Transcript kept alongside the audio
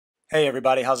Hey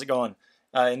everybody, how's it going?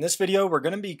 In this video, we're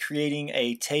going to be creating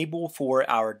a table for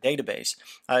our database.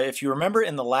 If you remember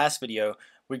in the last video,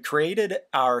 we created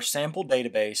our sample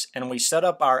database and we set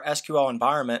up our SQL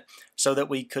environment so that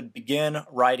we could begin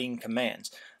writing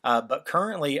commands. But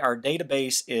currently our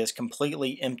database is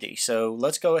completely empty, so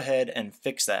let's go ahead and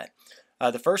fix that.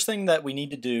 The first thing that we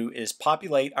need to do is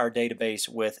populate our database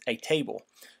with a table.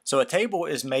 So a table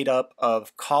is made up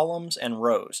of columns and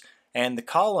rows. And the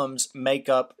columns make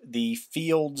up the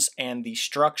fields and the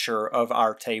structure of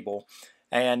our table.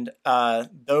 And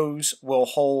those will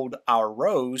hold our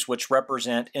rows, which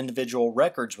represent individual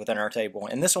records within our table.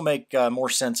 And this will make more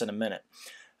sense in a minute.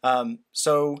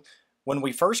 So when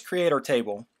we first create our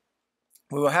table,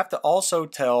 we will have to also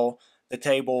tell the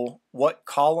table what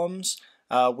columns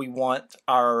we want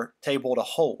our table to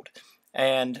hold.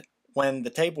 And when the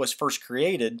table is first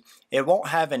created, it won't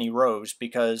have any rows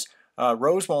because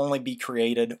rows will only be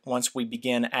created once we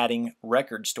begin adding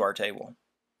records to our table.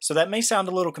 So that may sound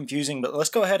a little confusing, but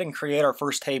let's go ahead and create our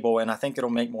first table, and I think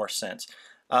it'll make more sense.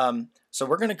 So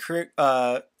we're going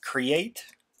to create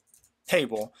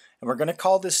table, and we're going to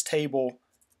call this table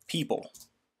people.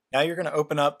 Now you're going to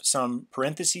open up some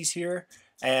parentheses here,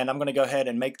 and I'm going to go ahead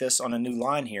and make this on a new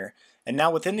line here. And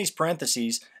now within these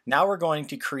parentheses, now we're going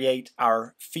to create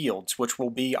our fields, which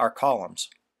will be our columns.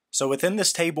 So within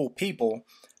this table people,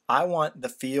 I want the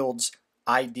fields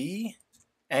ID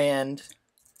and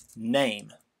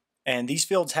name. And these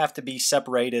fields have to be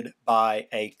separated by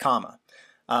a comma.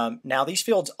 Now these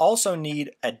fields also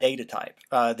need a data type.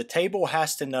 The table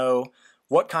has to know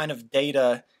what kind of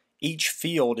data each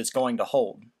field is going to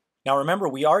hold. Now remember,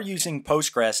 we are using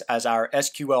Postgres as our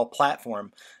SQL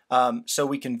platform, so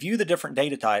we can view the different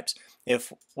data types.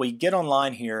 If we get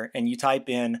online here and you type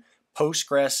in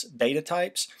Postgres data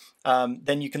types,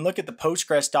 then you can look at the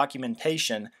Postgres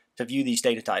documentation to view these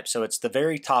data types. So it's the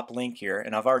very top link here,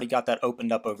 and I've already got that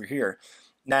opened up over here.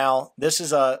 Now this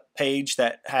is a page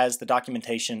that has the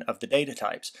documentation of the data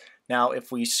types. Now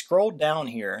if we scroll down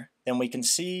here, then we can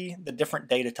see the different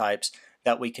data types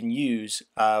that we can use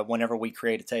whenever we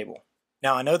create a table.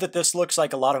 Now I know that this looks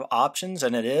like a lot of options,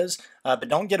 and it is, but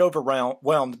don't get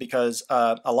overwhelmed because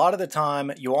a lot of the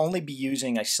time you'll only be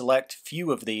using a select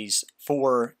few of these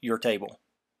for your table.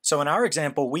 So in our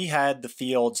example, we had the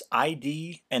fields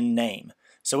ID and name.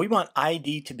 So we want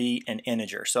ID to be an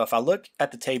integer. So if I look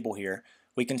at the table here,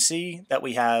 we can see that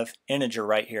we have integer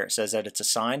right here. It says that it's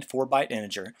assigned 4-byte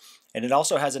integer, and it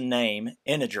also has a name,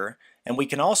 integer, and we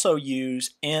can also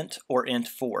use int or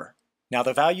int4. Now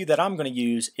the value that I'm going to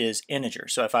use is integer.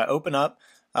 So if I open up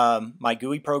my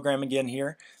GUI program again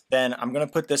here, then I'm going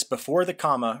to put this before the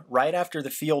comma right after the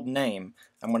field name.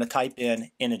 I'm going to type in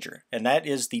integer, and that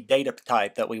is the data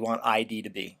type that we want ID to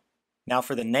be. Now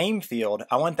for the name field,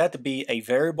 I want that to be a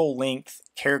variable length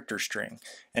character string.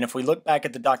 And if we look back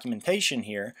at the documentation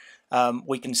here,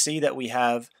 we can see that we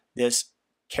have this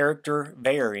character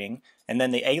varying, and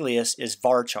then the alias is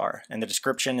varchar, and the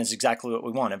description is exactly what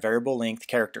we want, a variable length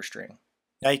character string.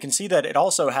 Now you can see that it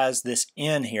also has this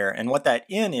n here, and what that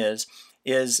n is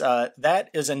that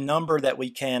is a number that we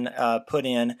can put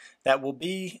in that will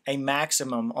be a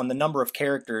maximum on the number of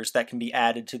characters that can be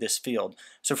added to this field.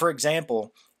 So for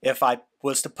example, if I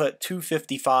was to put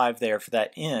 255 there for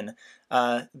that n,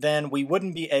 then we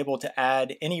wouldn't be able to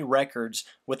add any records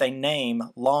with a name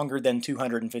longer than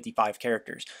 255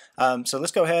 characters. So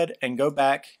let's go ahead and go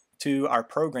back to our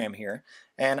program here,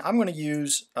 and I'm going to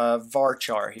use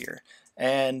varchar here.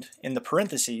 And in the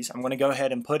parentheses, I'm going to go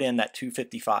ahead and put in that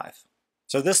 255.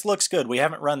 So this looks good. We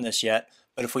haven't run this yet,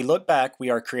 but if we look back, we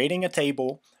are creating a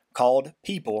table called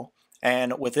people,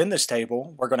 and within this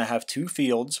table, we're going to have two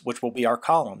fields, which will be our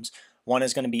columns. One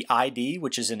is going to be ID,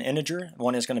 which is an integer.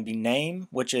 One is going to be name,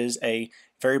 which is a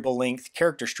variable length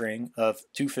character string of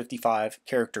 255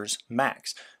 characters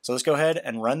max. So let's go ahead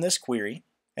and run this query.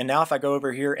 And now if I go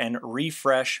over here and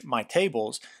refresh my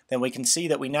tables, then we can see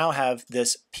that we now have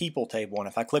this people table. And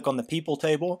if I click on the people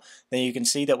table, then you can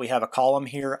see that we have a column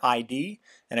here, ID,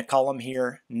 and a column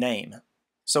here, name.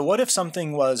 So what if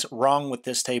something was wrong with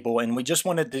this table and we just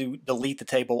wanted to delete the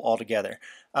table altogether?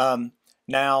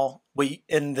 Now,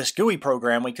 in this GUI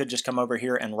program, we could just come over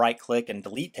here and right-click and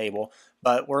delete table,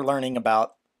 but we're learning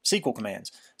about SQL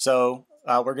commands. So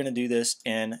we're going to do this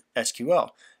in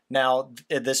SQL. Now,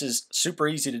 this is super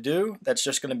easy to do. That's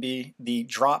just going to be the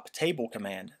drop table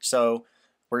command. So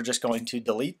we're just going to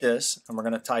delete this, and we're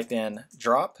going to type in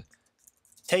drop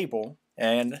table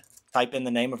and type in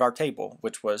the name of our table,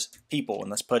 which was people, and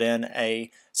let's put in a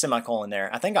semicolon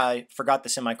there. I think I forgot the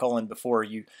semicolon before.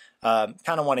 You kind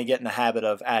of want to get in the habit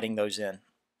of adding those in.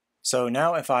 So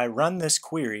now if I run this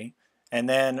query and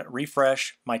then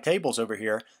refresh my tables over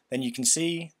here, then you can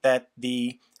see that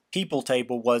the people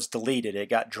table was deleted. It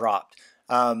got dropped.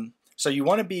 So you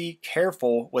want to be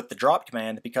careful with the drop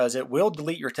command because it will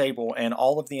delete your table and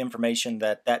all of the information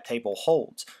that that table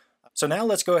holds. So now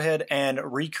let's go ahead and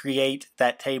recreate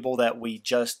that table that we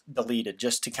just deleted,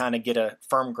 just to kind of get a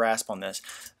firm grasp on this.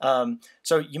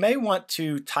 So you may want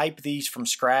to type these from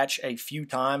scratch a few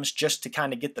times just to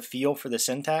kind of get the feel for the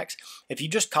syntax. If you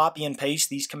just copy and paste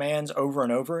these commands over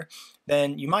and over,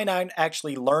 then you might not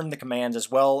actually learn the commands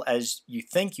as well as you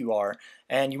think you are,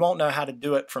 and you won't know how to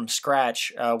do it from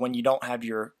scratch when you don't have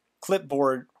your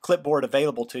clipboard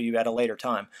available to you at a later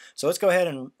time. So let's go ahead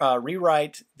and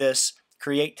rewrite this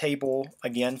create table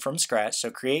again from scratch. So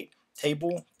create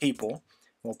table people.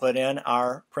 We'll put in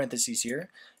our parentheses here,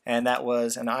 and that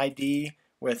was an ID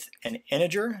with an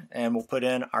integer, and we'll put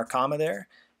in our comma there,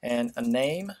 and a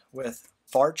name with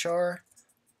varchar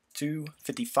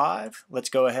 255. Let's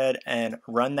go ahead and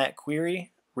run that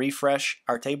query, refresh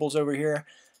our tables over here,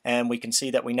 and we can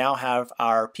see that we now have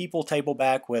our people table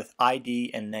back with ID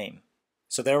and name.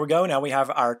 So there we go. Now we have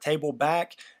our table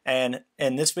back, and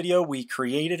in this video we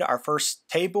created our first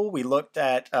table. We looked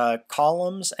at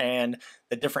columns and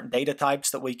the different data types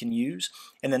that we can use.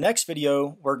 In the next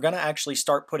video we're going to actually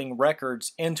start putting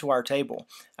records into our table.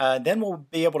 Then we'll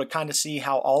be able to kind of see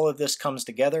how all of this comes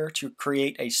together to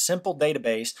create a simple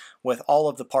database with all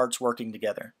of the parts working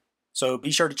together. So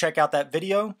be sure to check out that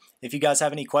video. If you guys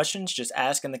have any questions, just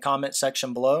ask in the comment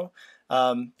section below.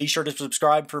 Be sure to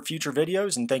subscribe for future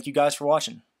videos, and thank you guys for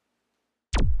watching.